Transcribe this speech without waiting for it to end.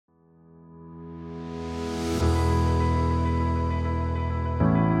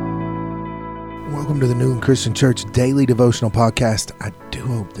Welcome to the Newland Christian Church Daily Devotional Podcast. I do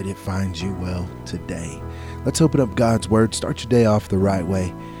hope that it finds you well today. Let's open up God's Word. Start your day off the right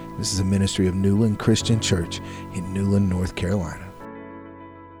way. This is a ministry of Newland Christian Church in Newland, North Carolina.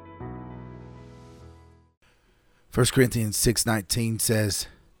 1 Corinthians 6:19 says,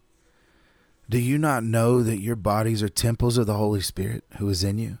 "Do you not know that your bodies are temples of the Holy Spirit who is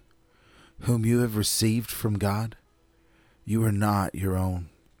in you, whom you have received from God? You are not your own."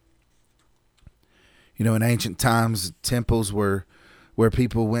 You know, in ancient times, temples were where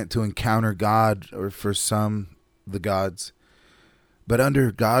people went to encounter God, or for some, the gods. But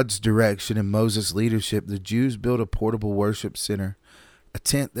under God's direction and Moses' leadership, the Jews built a portable worship center, a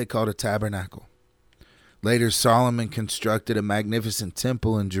tent they called a tabernacle. Later, Solomon constructed a magnificent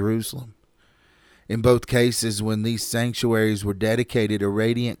temple in Jerusalem. In both cases, when these sanctuaries were dedicated, a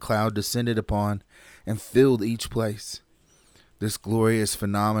radiant cloud descended upon and filled each place. This glorious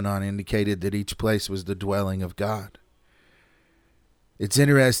phenomenon indicated that each place was the dwelling of God. It's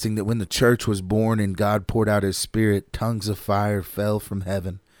interesting that when the church was born and God poured out his Spirit, tongues of fire fell from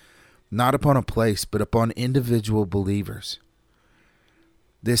heaven, not upon a place, but upon individual believers.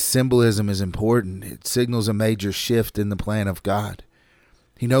 This symbolism is important. It signals a major shift in the plan of God.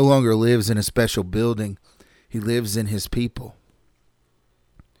 He no longer lives in a special building. He lives in his people.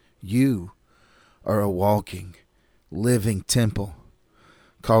 You are a walking, living temple,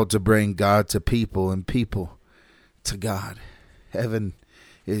 called to bring God to people and people to God. Heaven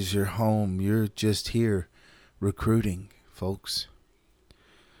is your home. You're just here recruiting, folks.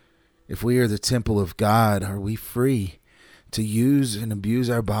 If we are the temple of God, are we free to use and abuse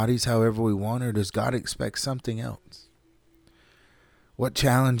our bodies however we want, or does God expect something else? What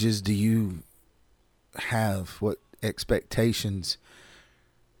challenges do you have? What expectations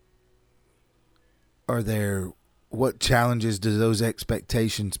are there? What challenges do those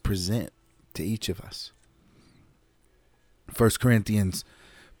expectations present to each of us? 1 Corinthians,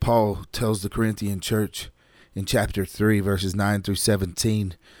 Paul tells the Corinthian church in chapter 3, verses 9 through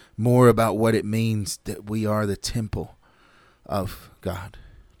 17, more about what it means that we are the temple of God.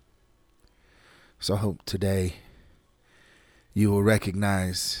 So I hope today you will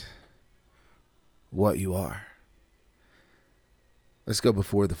recognize what you are. Let's go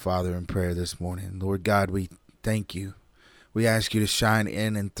before the Father in prayer this morning. Lord God, we thank you. We ask you to shine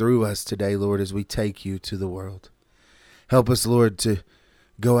in and through us today, Lord, as we take you to the world. Help us, Lord, to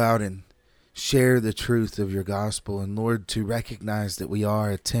go out and share the truth of your gospel, and Lord, to recognize that we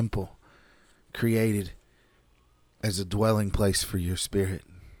are a temple created as a dwelling place for your Spirit.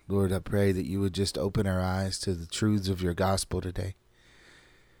 Lord, I pray that you would just open our eyes to the truths of your gospel today.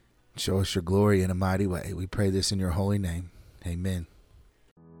 Show us your glory in a mighty way. We pray this in your holy name. Amen.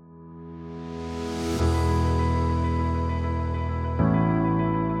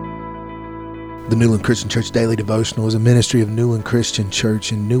 The Newland Christian Church Daily Devotional is a ministry of Newland Christian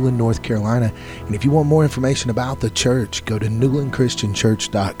Church in Newland, North Carolina. And if you want more information about the church, go to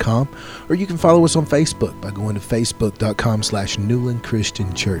newlandchristianchurch.com, or you can follow us on Facebook by going to facebook.com/Newland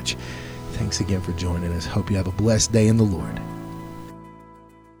Christian Church. Thanks again for joining us. Hope you have a blessed day in the Lord.